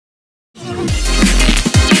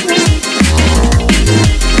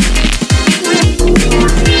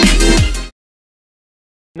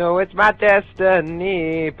No, it's my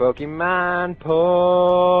destiny, Pokemon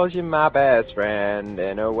Pawz, you're my best friend,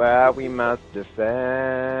 in a world we must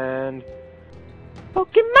defend.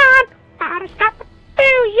 Pokemon, gotta stop it to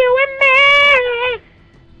you and me.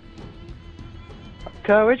 Our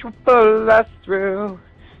courage will pull us through.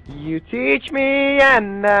 You teach me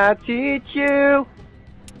and I teach you.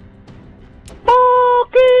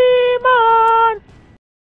 Pokemon!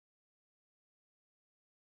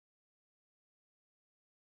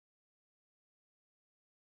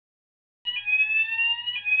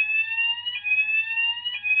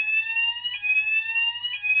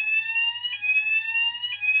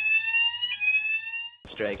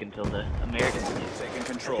 Strike until the Americans take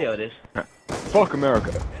control. See how it is. Fuck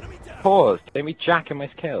America. Pawz, don't be jacking my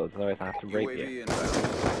skills, otherwise I have to rape you.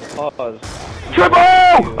 Pawz. Triple!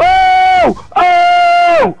 Oh!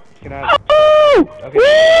 Oh! Oh! Okay.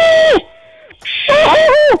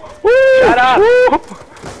 Shut up!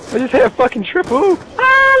 I just hit a fucking triple!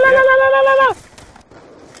 Ah, la la la la la la!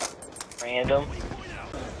 Random.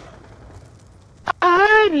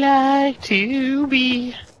 I'd like to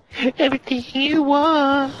be everything you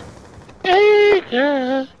want. Hey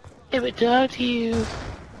girl, let me talk to you.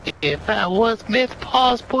 If I was Miss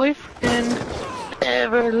Pawz's boyfriend,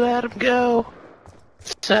 never let him go.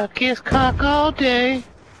 Suck his cock all day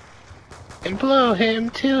and blow him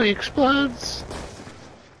till he explodes.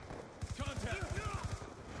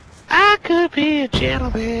 I could be a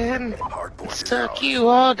gentleman, suck you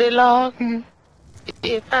all day long.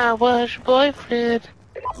 If I was your boyfriend,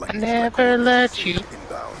 I never let you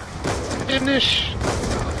finish.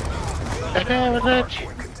 I never let you.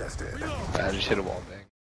 I just hit a wall, dang.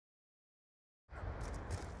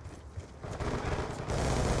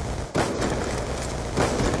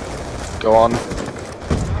 Go on.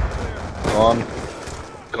 Go on.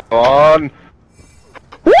 Go on.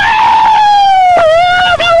 Woo!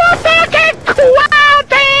 I'm fucking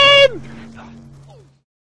quadding!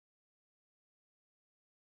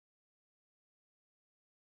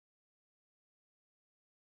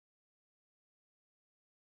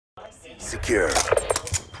 Secure.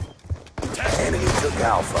 Enemy took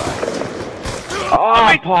Alpha.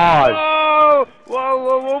 Oh, Pawz! Oh! Whoa,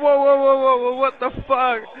 whoa, whoa, whoa, whoa, whoa, whoa, what the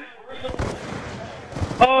fuck?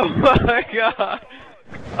 Oh my god!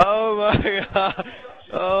 Oh my god!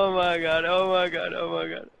 Oh my god! Oh my god! Oh my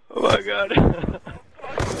god! Oh my god!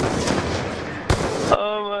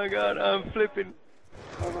 Oh my god! I'm flipping!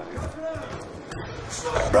 Oh my god!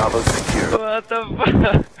 Bravo secure. What the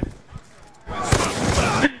fuck?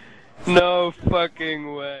 No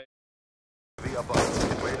fucking way!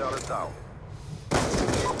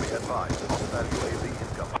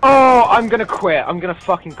 Oh, I'm gonna quit. I'm gonna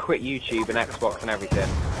fucking quit YouTube and Xbox and everything.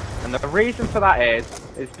 And the reason for that is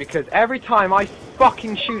because every time I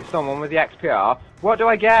fucking shoot someone with the XPR, what do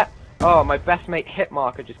I get? Oh, my best mate hit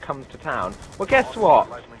marker just comes to town. Well, guess what?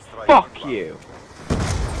 Fuck you.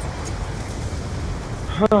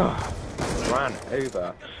 Ran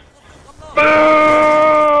over.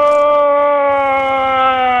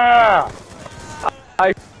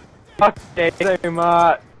 I fucked it so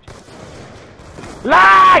much.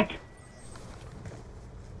 Lag!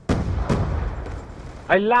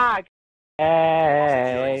 I lag.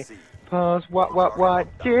 Hey, Pawz, what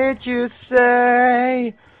did you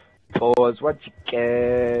say? Pawz, what you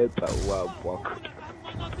get? But what?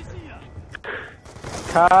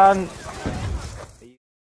 Can't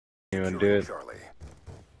even do it.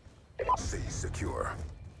 C secure.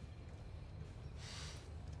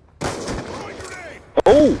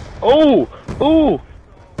 Oh! Oh! Oh!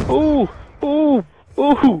 Oh! Oh!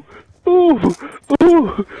 Oh! Oh!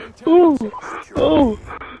 Oh! Oh! Oh!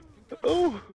 Oh!